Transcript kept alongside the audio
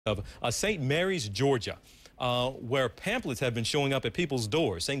of St. Mary's, Georgia, where pamphlets have been showing up at people's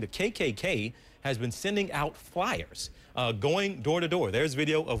doors saying the KKK has been sending out flyers, going door to door. There's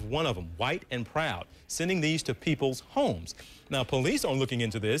video of one of them, white and proud, sending these to people's homes. Now, police are looking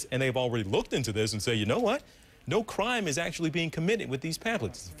into this, and they've already looked into this and say, you know what? No crime is actually being committed with these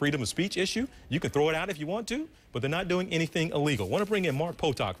pamphlets. It's a freedom of speech issue. You can throw it out if you want to, but they're not doing anything illegal. I want to bring in Mark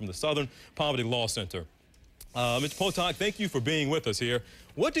Potok from the Southern Poverty Law Center. Mr. Potok, thank you for being with us here.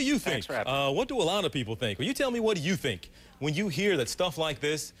 What do you think? What do a lot of people think? Will you tell me, what do you think when you hear that stuff like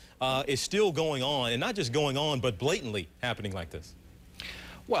this is still going on, and not just going on, but blatantly happening like this?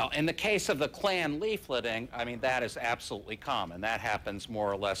 Well, in the case of the Klan leafleting, I mean, that is absolutely common. That happens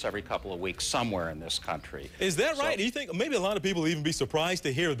more or less every couple of weeks somewhere in this country. Is that right? Do you think maybe a lot of people will even be surprised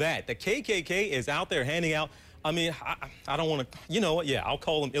to hear that? The KKK is out there handing out, I mean, I don't want to, you know what, yeah, I'll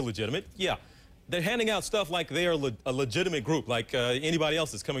call them illegitimate. Yeah. They're handing out stuff like they're a legitimate group, like anybody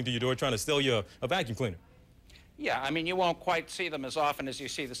else is coming to your door trying to sell you a vacuum cleaner. Yeah, I mean, you won't quite see them as often as you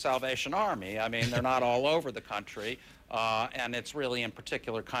see the Salvation Army. I mean, they're not all over the country, and it's really in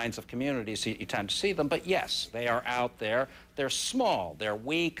particular kinds of communities you tend to see them. But yes, they are out there. They're small, they're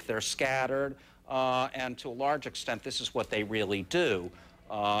weak, they're scattered, and to a large extent, this is what they really do.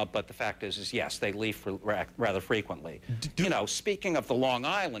 But the fact is yes, they leave rather frequently. You know, speaking of the Long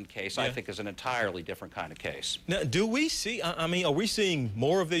Island case, yeah, I think is an entirely different kind of case. Now, do we see, I mean, are we seeing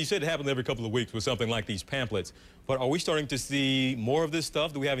more of this? You said it happens every couple of weeks with something like these pamphlets, but are we starting to see more of this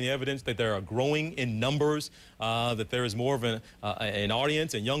stuff? Do we have any evidence that they are growing in numbers, that there is more of an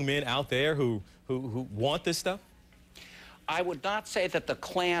audience and young men out there who want this stuff? I would not say that the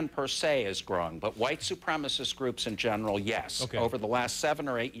Klan per se is growing, but white supremacist groups in general, yes. Okay. Over the last 7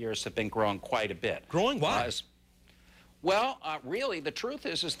 or 8 years have been growing quite a bit. Growing? Why? Well, really, the truth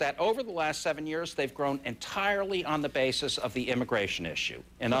is that over the last 7 years, they've grown entirely on the basis of the immigration issue.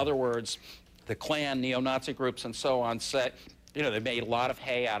 In other words, the Klan, neo-Nazi groups, and so on say, you know, they made a lot of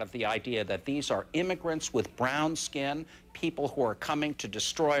hay out of the idea that these are immigrants with brown skin, people who are coming to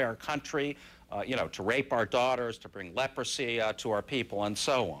destroy our country, you know, to rape our daughters, to bring leprosy to our people, and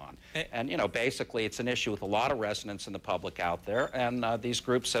so on. And, you know, basically it's an issue with a lot of residents in the public out there, and these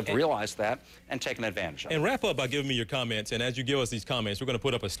groups have realized that and taken advantage of it. And wrap up by giving me your comments, and as you give us these comments, we're going to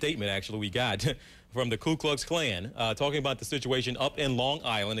put up a statement, actually, we got from the Ku Klux Klan, talking about the situation up in Long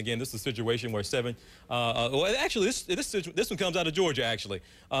Island. Again, this is a situation where well, actually, this one comes out of Georgia, actually.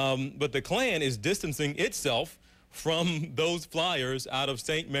 But the Klan is distancing itself from those flyers out of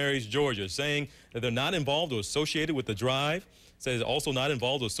St. Mary's, Georgia, saying that they're not involved or associated with the drive. Says also not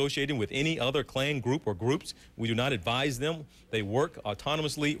involved or associated with any other Klan group or groups. We do not advise them. They work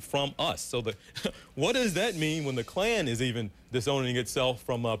autonomously from us. So what does that mean when the Klan is even disowning itself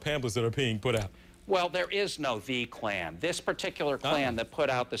from pamphlets that are being put out? Well, there is no the Klan. This particular Klan that put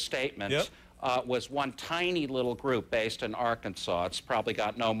out the statements was one tiny little group based in Arkansas. It's probably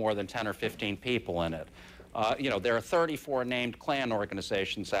got no more than 10 or 15 people in it. You know, there are 34 named Klan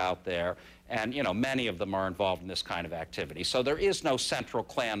organizations out there, and, you know, many of them are involved in this kind of activity. So there is no central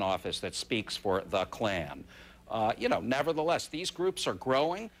Klan office that speaks for the Klan. You know, nevertheless, these groups are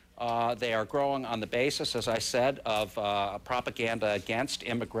growing. They are growing on the basis, as I said, of propaganda against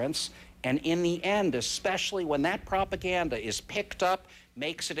immigrants. And in the end, especially when that propaganda is picked up,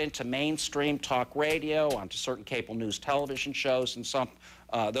 makes it into mainstream talk radio, onto certain cable news television shows,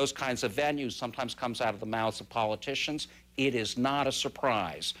 and those kinds of venues, sometimes comes out of the mouths of politicians. It is not a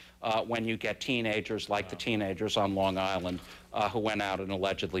surprise when you get teenagers like the teenagers on Long Island who went out and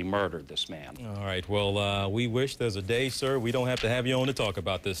allegedly murdered this man. All right. Well, we wish there's a day, sir, we don't have to have you on to talk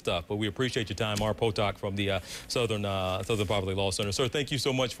about this stuff, but we appreciate your time. Mark Potok from the Southern Poverty Law Center. Sir, thank you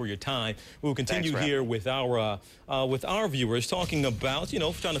so much for your time. We'll continue here with our viewers talking about, you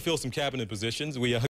know, trying to fill some cabinet positions.